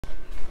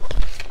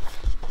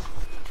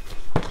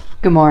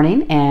Good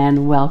morning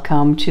and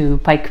welcome to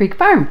Pike Creek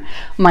Farm.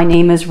 My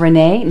name is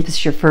Renee, and if this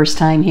is your first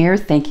time here,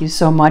 thank you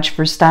so much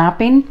for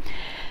stopping.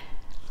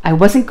 I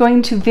wasn't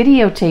going to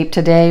videotape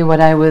today what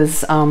I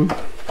was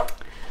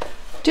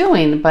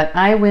doing, but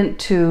I went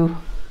to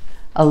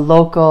a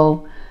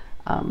local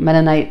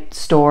Mennonite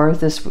store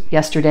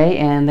yesterday,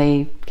 and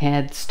they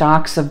had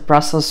stalks of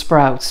Brussels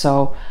sprouts.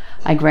 So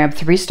I grabbed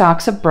 3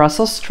 stalks of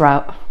Brussels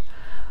sprouts.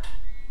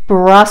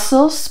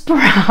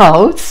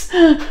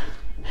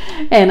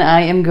 And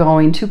I am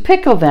going to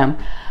pickle them.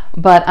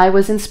 But I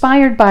was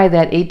inspired by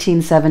that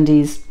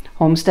 1870s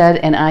Homestead,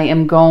 and I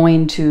am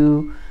going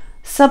to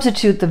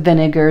substitute the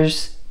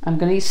vinegars. They're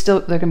going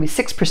to be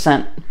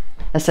 6%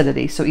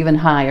 acidity, so even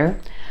higher.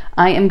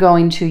 I am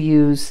going to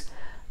use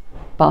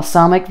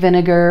balsamic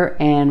vinegar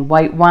and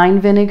white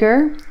wine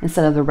vinegar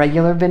instead of the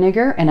regular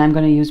vinegar, and I'm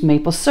going to use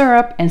maple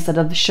syrup instead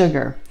of the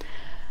sugar.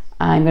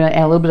 I'm going to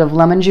add a little bit of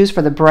lemon juice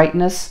for the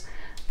brightness.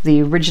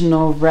 The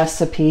original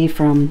recipe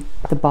from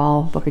the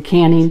Ball Book of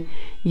Canning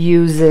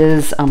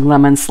uses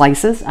lemon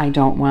slices. I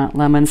don't want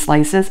lemon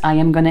slices. I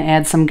am going to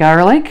add some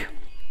garlic,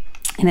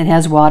 and it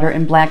has water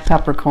and black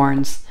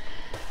peppercorns.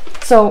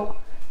 So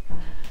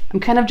I'm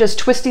kind of just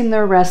twisting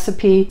their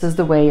recipe. This is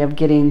the way of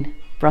getting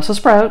Brussels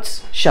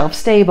sprouts shelf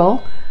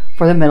stable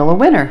for the middle of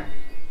winter.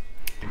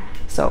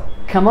 So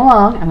come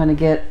along. I'm going to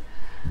get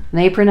an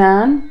apron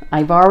on.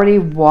 I've already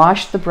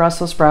washed the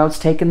Brussels sprouts,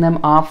 taken them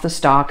off the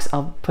stalks.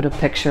 I'll put a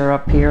picture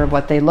up here of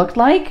what they looked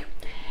like.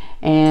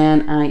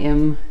 And I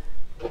am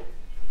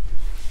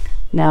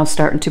now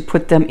starting to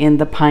put them in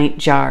the pint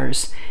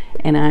jars.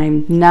 And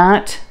I'm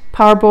not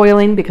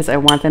parboiling because I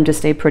want them to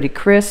stay pretty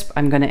crisp.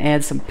 I'm going to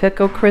add some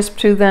pickle crisp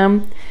to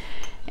them,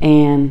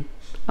 and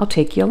I'll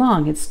take you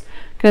along. It's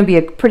going to be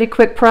a pretty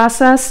quick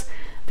process.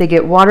 They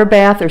get water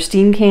bath or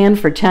steam canned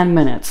for 10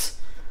 minutes.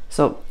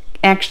 So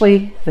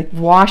actually, the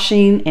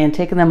washing and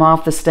taking them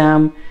off the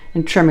stem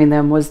and trimming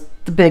them was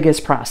the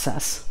biggest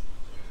process.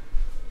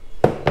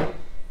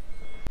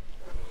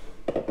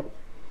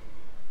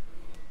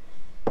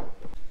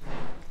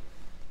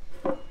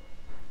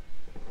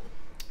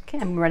 Okay,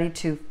 I'm ready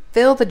to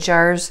fill the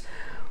jars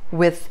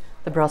with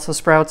the Brussels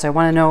sprouts. I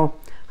want to know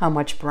how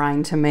much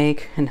brine to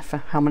make and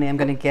how many I'm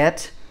going to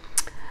get.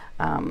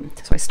 So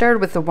I started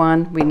with the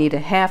one. We need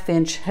a 1/2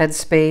 inch head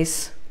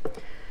space.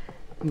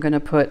 I'm going to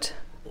put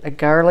a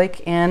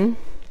garlic in,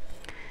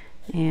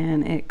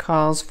 and it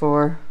calls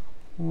for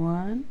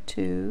 1,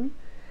 2,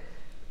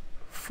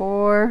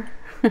 4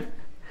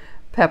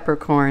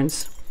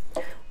 peppercorns.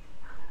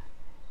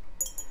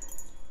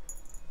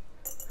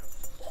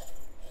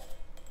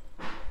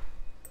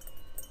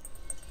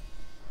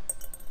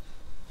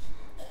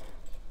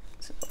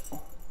 So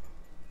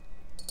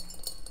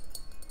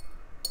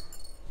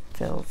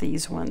fill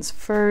these ones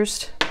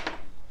first.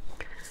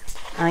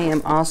 I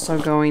am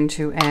also going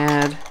to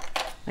add,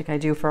 like I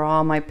do for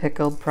all my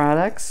pickled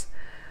products,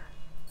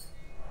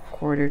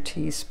 1/4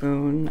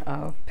 teaspoon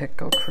of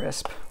pickle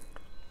crisp.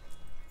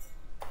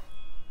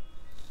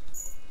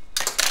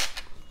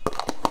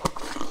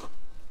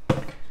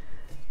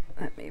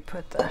 Let me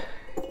put the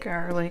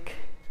garlic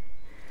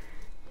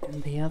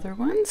in the other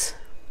ones.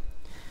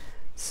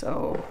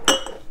 So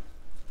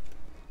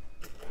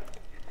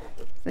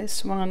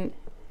this one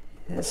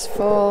is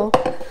full.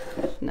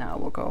 Now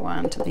we'll go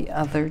on to the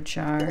other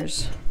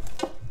jars.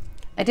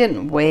 I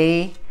didn't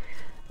weigh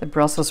the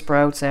Brussels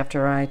sprouts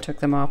after I took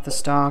them off the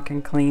stalk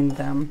and cleaned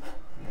them.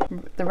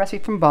 The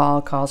recipe from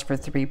Ball calls for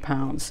 3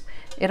 pounds.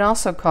 It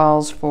also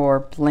calls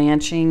for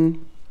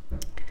blanching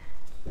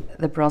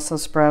the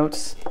Brussels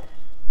sprouts,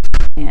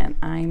 and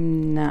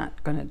I'm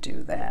not going to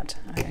do that.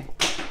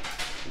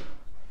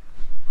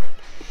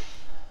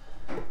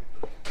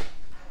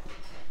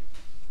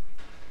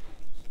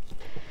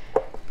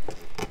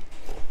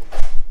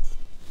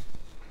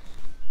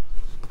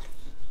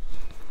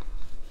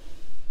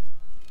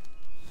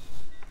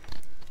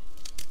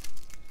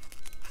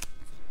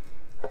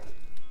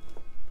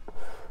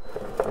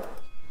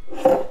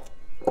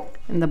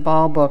 In the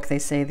Ball book, they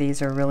say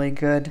these are really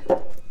good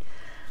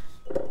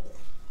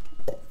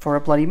for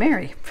a Bloody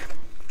Mary.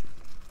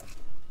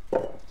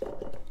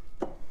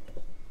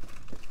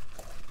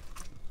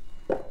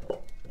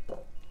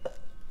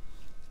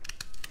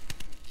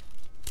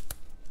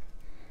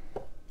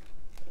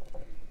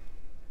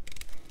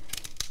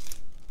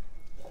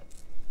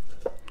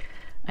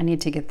 I need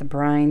to get the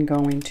brine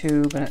going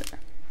too, but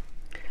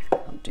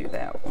I'll do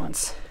that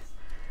once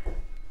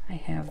I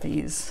have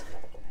these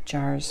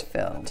jars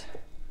filled.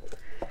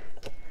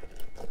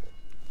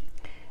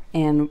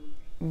 And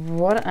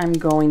what I'm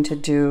going to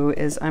do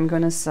is I'm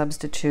going to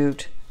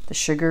substitute the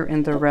sugar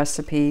in the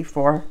recipe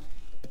for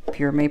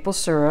pure maple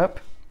syrup,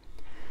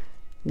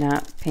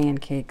 not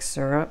pancake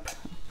syrup.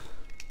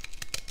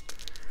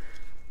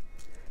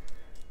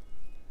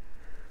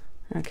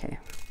 Okay,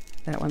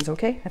 that one's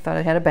okay. I thought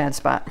I had a bad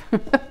spot.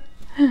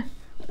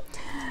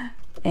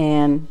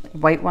 And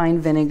white wine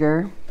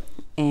vinegar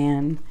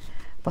and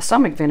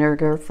balsamic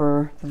vinegar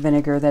for the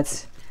vinegar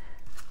that's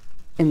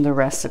in the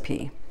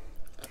recipe.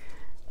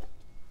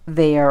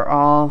 They are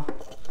all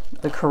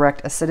the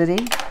correct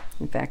acidity.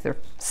 In fact, they're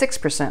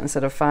 6%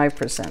 instead of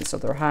 5%, so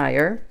they're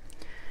higher.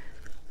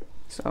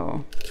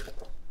 So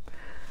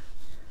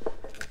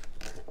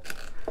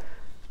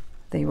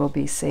they will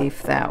be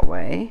safe that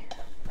way.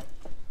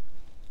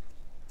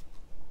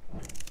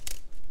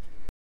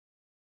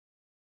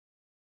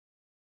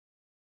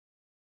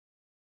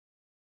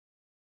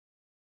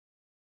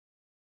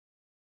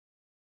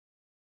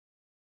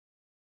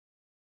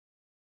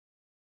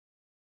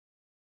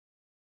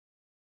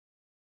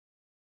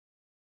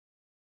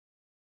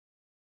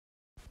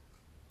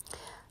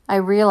 I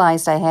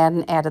realized I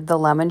hadn't added the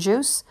lemon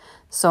juice,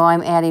 so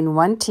I'm adding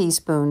 1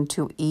 teaspoon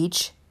to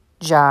each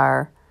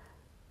jar.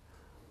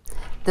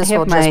 This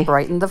will just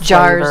brighten the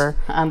flavor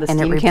on the and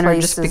steam it canner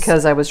just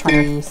because I was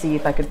trying to see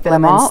if I could fit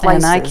them lemon all,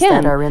 and I slices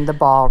can. that are in the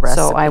ball recipe.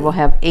 So I will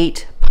have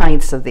 8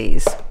 pints of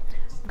these.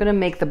 I'm going to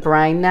make the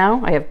brine now.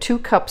 I have 2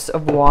 cups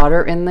of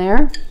water in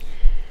there,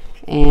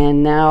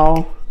 and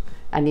now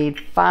I need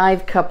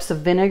 5 cups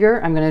of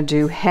vinegar. I'm going to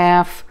do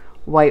half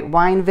white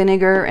wine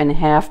vinegar and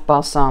half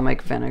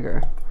balsamic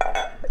vinegar.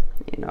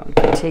 You know,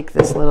 if I take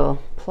this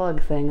little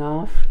plug thing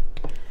off,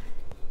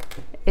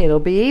 it'll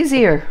be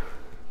easier.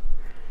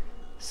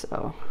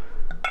 So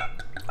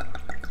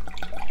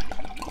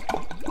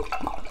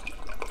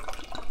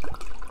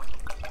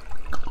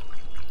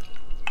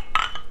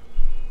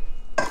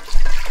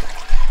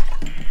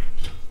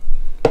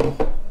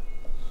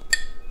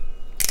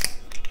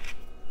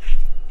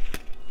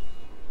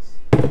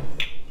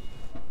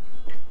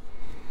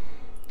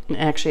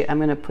actually, I'm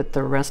going to put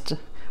the rest,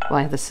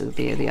 well, this will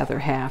be the other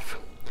half.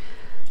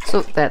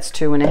 So that's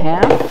 2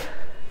 1/2.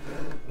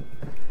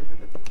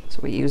 So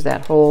we use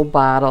that whole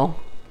bottle.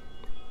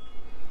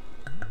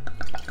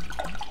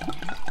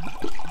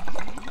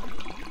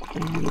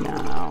 And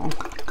now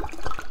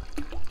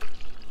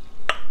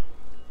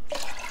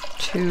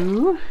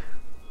 2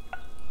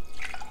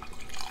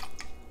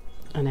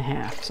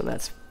 1/2. So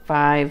that's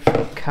 5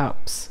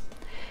 cups.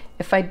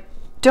 If I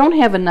don't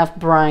have enough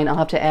brine, I'll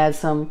have to add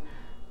some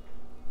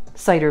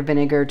cider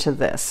vinegar to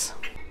this.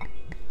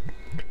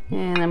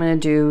 And I'm going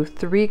to do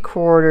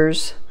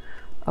 3/4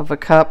 of a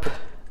cup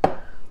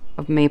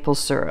of maple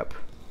syrup.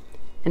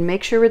 And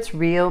make sure it's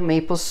real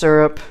maple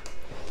syrup.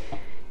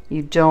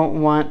 You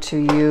don't want to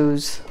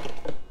use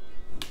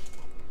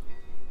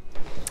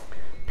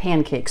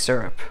pancake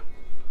syrup.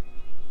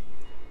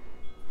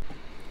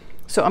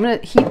 So I'm going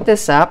to heat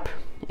this up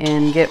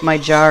and get my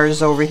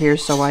jars over here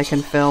so I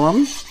can fill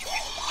them.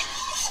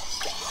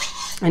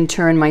 And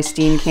turn my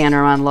steam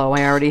canner on low.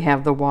 I already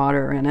have the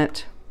water in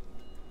it.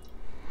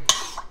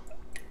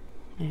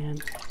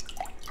 And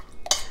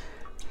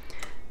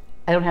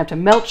I don't have to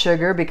melt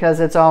sugar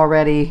because it's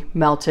already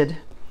melted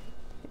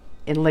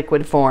in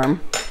liquid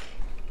form.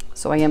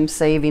 So I am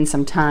saving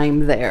some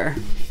time there.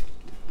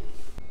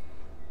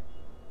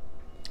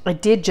 I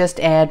did just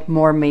add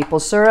more maple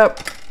syrup.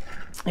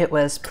 It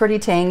was pretty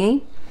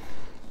tangy,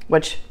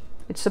 which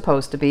it's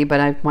supposed to be,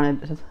 but I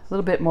wanted a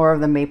little bit more of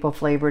the maple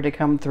flavor to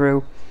come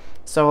through.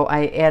 So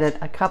I added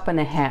 1.5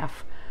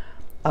 cups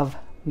of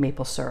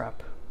maple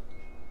syrup.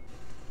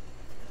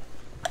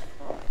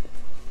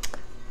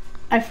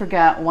 I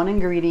forgot one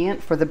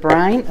ingredient for the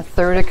brine,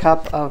 1/3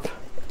 cup of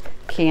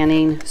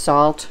canning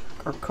salt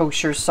or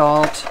kosher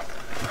salt.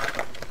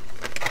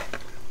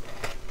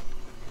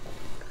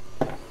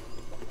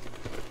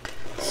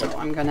 So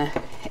I'm gonna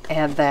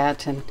add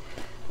that, and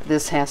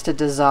this has to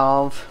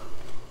dissolve.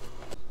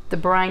 The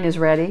brine is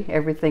ready.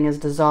 Everything is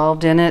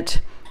dissolved in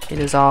it. It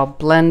is all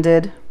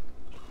blended.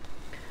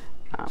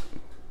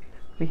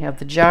 We have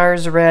the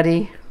jars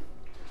ready,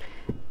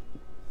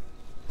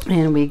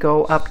 and we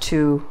go up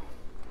to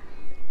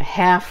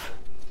half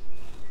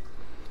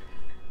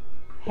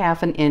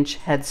an inch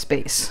head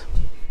space.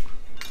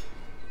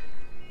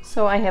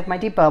 So I have my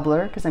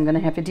debubbler because I'm going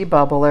to have to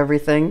debubble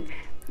everything,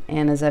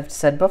 and as I've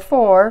said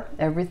before,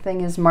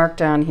 everything is marked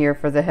down here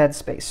for the head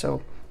space.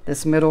 So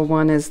this middle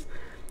one is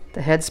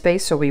the head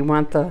space, so we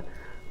want the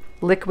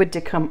liquid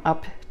to come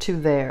up to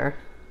there.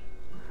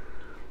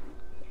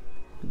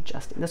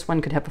 Adjusting. This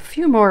one could have a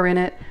few more in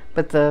it,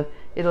 but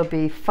it'll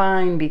be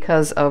fine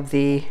because of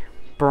the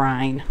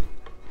brine.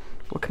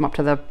 We'll come up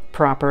to the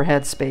proper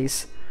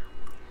headspace.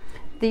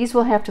 These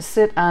will have to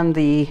sit on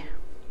the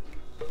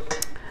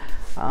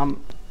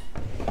I'm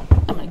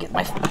gonna get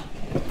my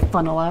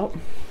funnel out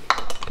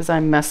because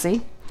I'm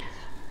messy.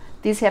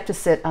 These have to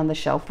sit on the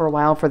shelf for a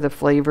while for the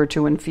flavor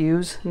to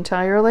infuse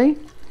entirely,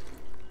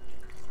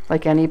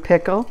 like any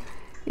pickle.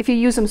 If you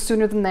use them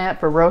sooner than that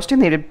for roasting,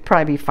 they'd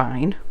probably be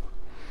fine.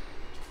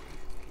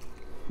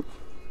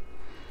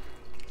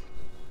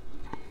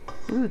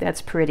 Ooh,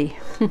 that's pretty.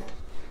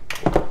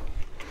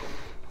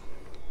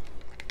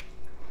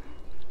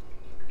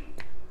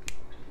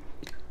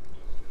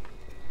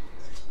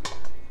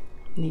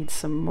 Need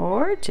some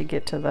more to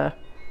get to the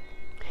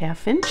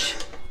 1/2 inch.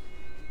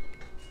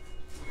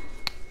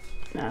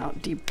 Now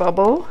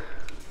debubble.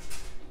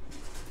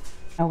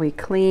 Now we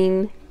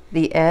clean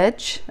the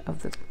edge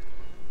of the,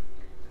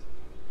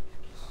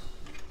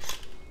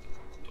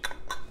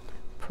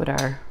 put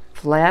our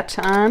flat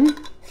on.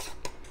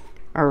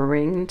 our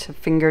ring to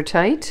finger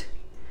tight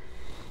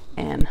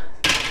and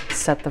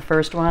set the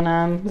first one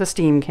on the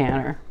steam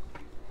canner.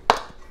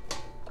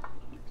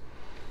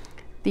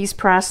 These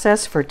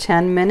process for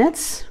 10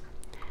 minutes,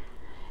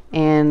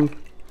 and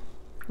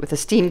with a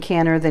steam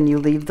canner then you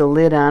leave the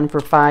lid on for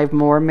 5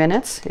 more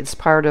minutes. It's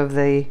part of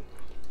the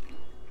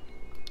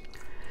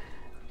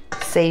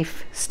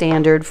safe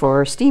standard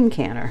for steam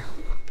canner.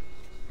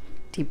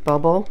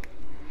 Debubble,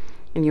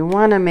 and you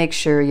want to make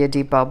sure you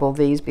debubble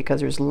these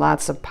because there's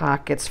lots of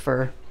pockets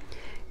for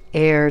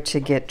air to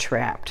get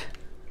trapped.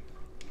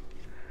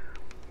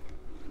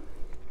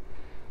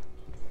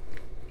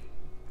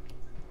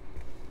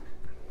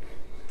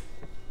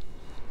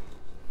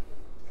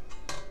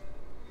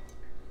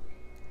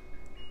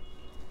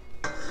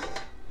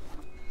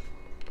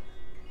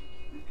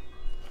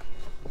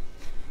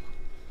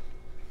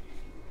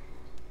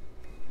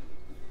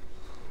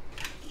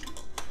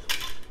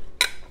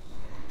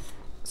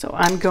 So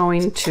I'm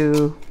going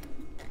to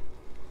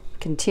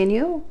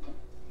continue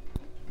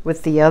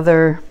with the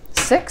other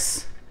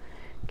 6,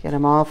 get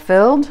them all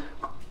filled,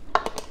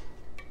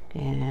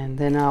 and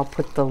then I'll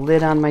put the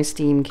lid on my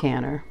steam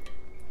canner.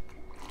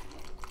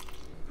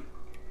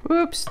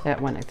 Oops, that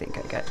one I think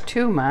I got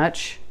too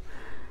much.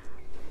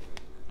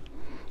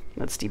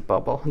 Let's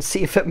debubble and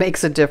see if it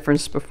makes a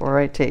difference before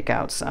I take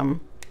out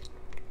some.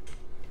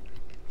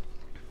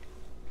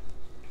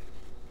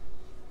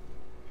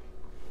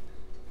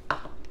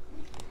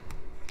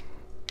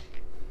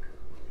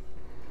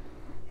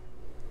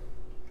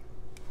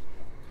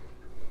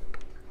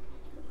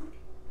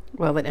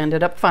 Well, it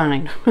ended up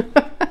fine.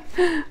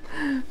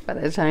 By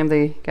the time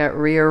they got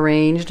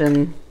rearranged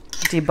and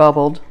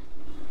debubbled.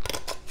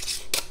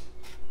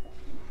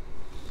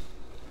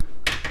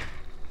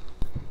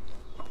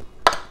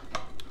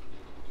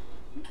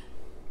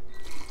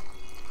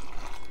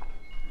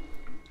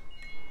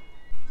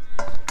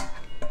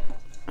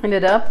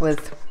 Ended up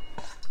with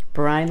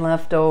brine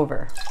left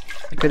over.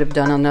 I could have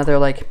done another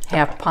like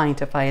half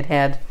pint if I had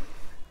had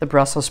the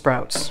Brussels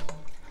sprouts.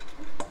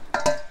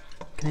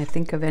 Can I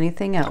think of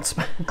anything else?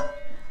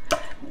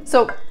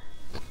 So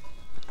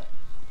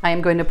I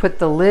am going to put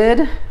the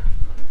lid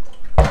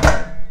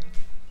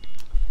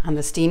on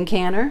the steam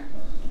canner.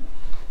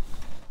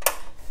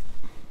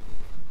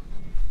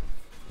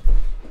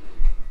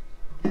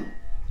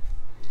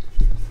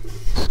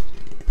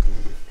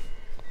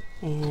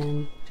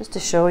 And just to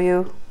show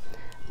you,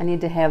 I need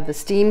to have the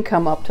steam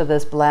come up to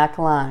this black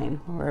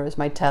line, where is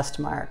my test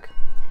mark.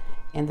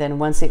 And then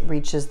once it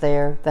reaches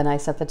there, then I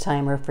set the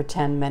timer for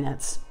 10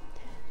 minutes.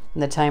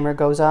 And the timer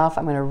goes off,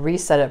 I'm going to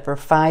reset it for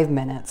 5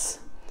 minutes.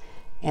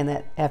 And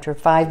that after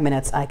 5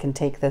 minutes, I can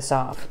take this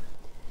off.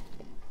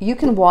 You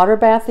can water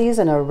bath these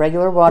in a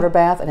regular water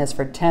bath, and it's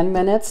for 10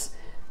 minutes.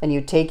 Then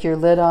you take your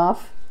lid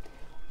off,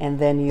 and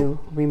then you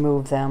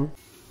remove them.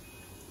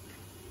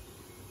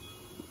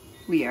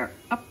 We are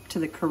up to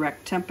the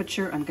correct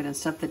temperature. I'm going to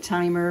set the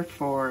timer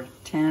for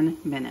 10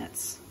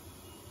 minutes.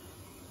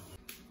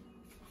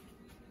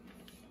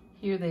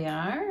 Here they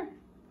are.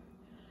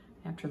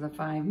 After the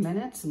 5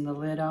 minutes and the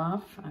lid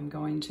off, I'm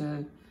going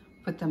to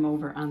put them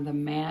over on the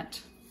mat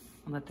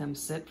and let them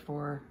sit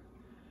for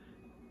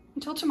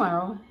until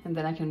tomorrow, and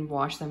then I can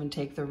wash them and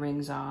take the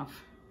rings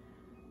off.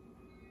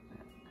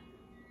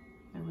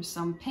 There was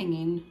some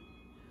pinging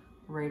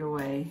right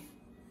away.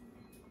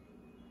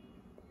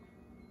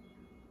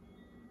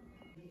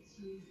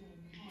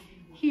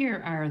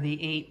 Here are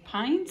the 8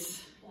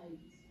 pints.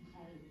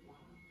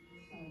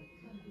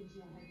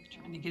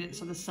 Trying to get it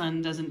so the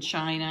sun doesn't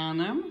shine on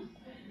them.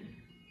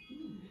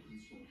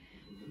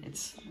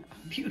 It's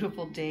a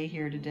beautiful day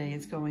here today.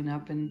 It's going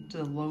up into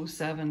the low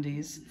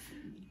 70s.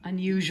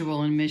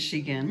 Unusual in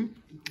Michigan,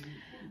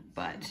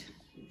 but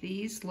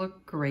these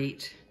look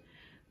great.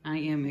 I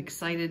am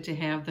excited to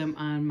have them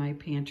on my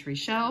pantry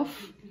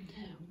shelf,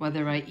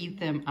 whether I eat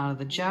them out of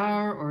the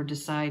jar or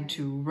decide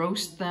to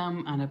roast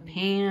them on a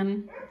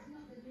pan,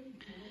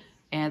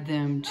 add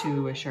them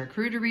to a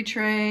charcuterie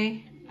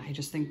tray. I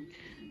just think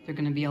they're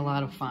going to be a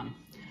lot of fun.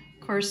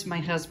 Of course, my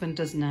husband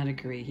does not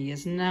agree. He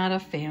is not a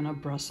fan of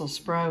Brussels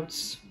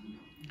sprouts.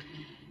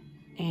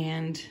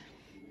 And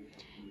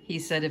he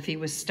said if he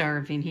was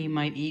starving, he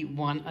might eat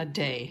one a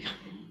day.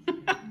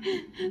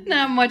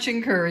 Not much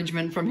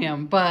encouragement from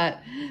him, but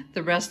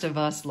the rest of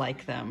us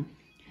like them.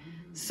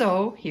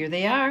 So here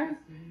they are.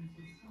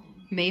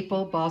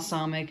 Maple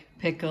balsamic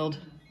pickled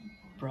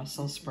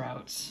Brussels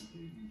sprouts.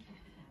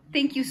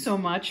 Thank you so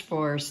much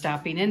for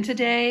stopping in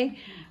today.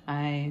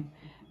 I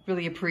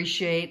really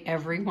appreciate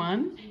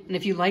everyone. And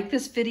if you like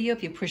this video,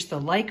 if you push the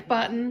like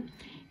button,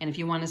 and if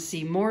you want to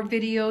see more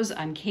videos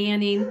on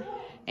canning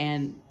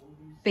and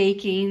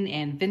baking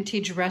and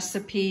vintage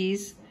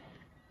recipes,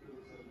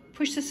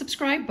 push the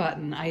subscribe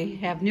button. I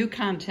have new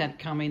content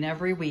coming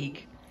every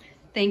week.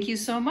 Thank you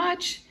so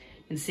much,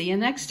 and see you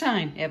next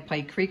time at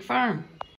Pike Creek Farm.